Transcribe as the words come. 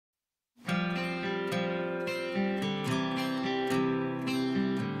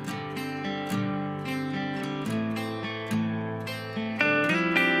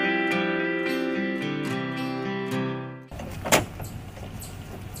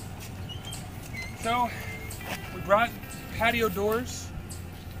So we brought patio doors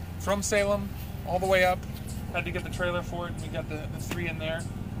from Salem all the way up. Had to get the trailer for it, and we got the 3 in there.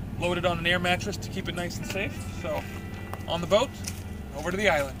 Loaded on an air mattress to keep it nice and safe. So on the boat, over to the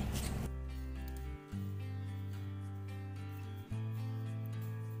island.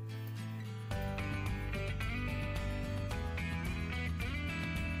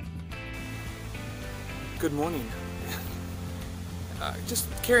 Good morning. Just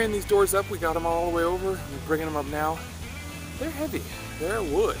carrying these doors up, we got them all the way over. We're bringing them up now. They're heavy. They're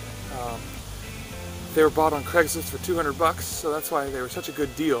wood. They were bought on Craigslist for 200 bucks, so that's why they were such a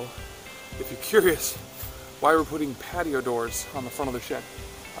good deal. If you're curious why we're putting patio doors on the front of the shed.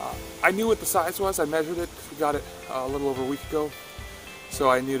 I knew what the size was. I measured it. We got it a little over a week ago, so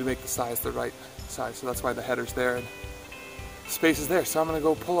I knew to make the size the right size. So that's why the header's there and the space is there. So I'm gonna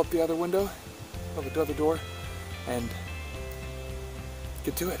go pull up the other window of the other door and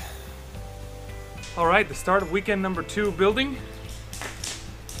get to it. All right, the start of weekend number 2 building.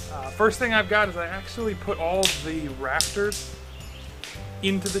 First thing I've got is I actually put all the rafters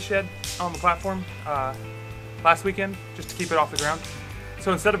into the shed on the platform last weekend just to keep it off the ground.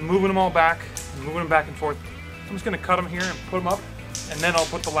 So instead of moving them all back and moving them back and forth, I'm just gonna cut them here and put them up, and then I'll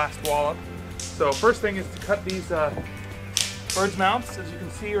put the last wall up. So first thing is to cut these bird's mouths, as you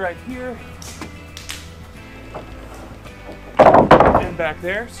can see right here and back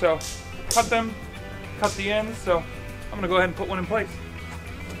there. So cut them, cut the ends. So I'm gonna go ahead and put one in place.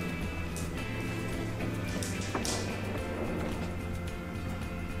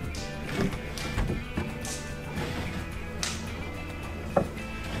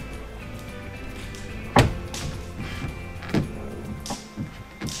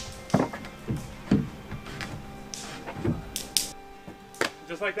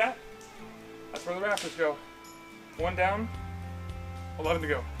 Just like that, that's where the rafters go. 1 down, 11 to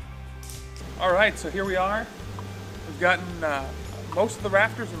go. All right, so here we are. We've gotten most of the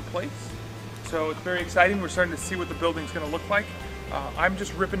rafters in place, so it's very exciting. We're starting to see what the building's gonna look like. I'm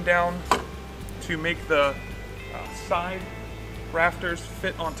just ripping down to make the side rafters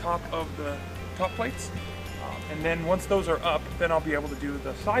fit on top of the top plates. And then once those are up, then I'll be able to do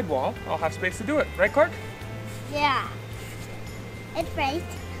the side wall. I'll have space to do it, right, Clark? Yeah. It's right.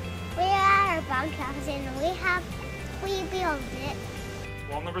 We are a bunkhouse and we built it.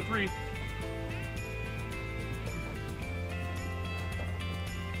 Wall number 3.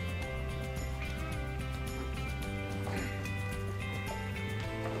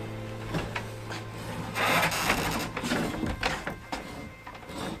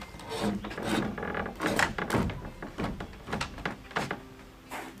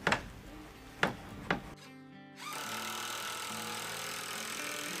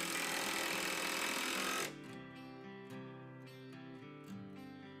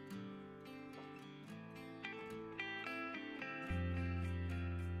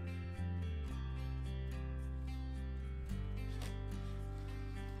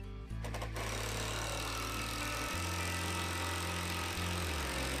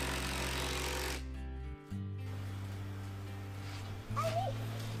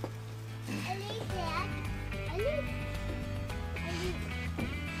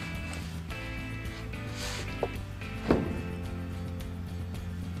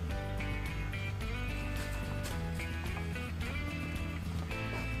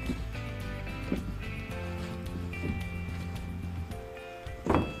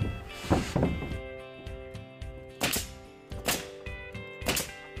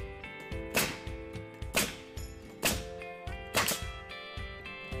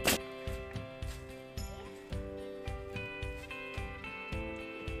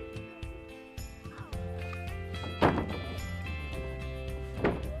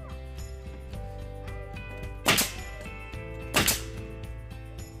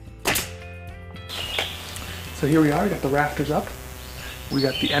 So here we are, we got the rafters up. We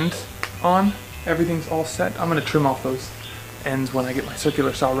got the end on. Everything's all set. I'm gonna trim off those ends when I get my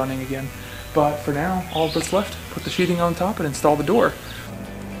circular saw running again. But for now, all that's left, put the sheeting on top and install the door.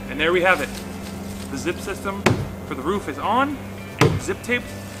 And there we have it. The zip system for the roof is on, zip taped,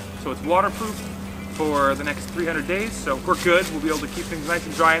 so it's waterproof for the next 300 days. So we're good. We'll be able to keep things nice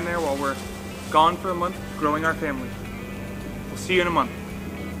and dry in there while we're gone for a month growing our family. We'll see you in a month.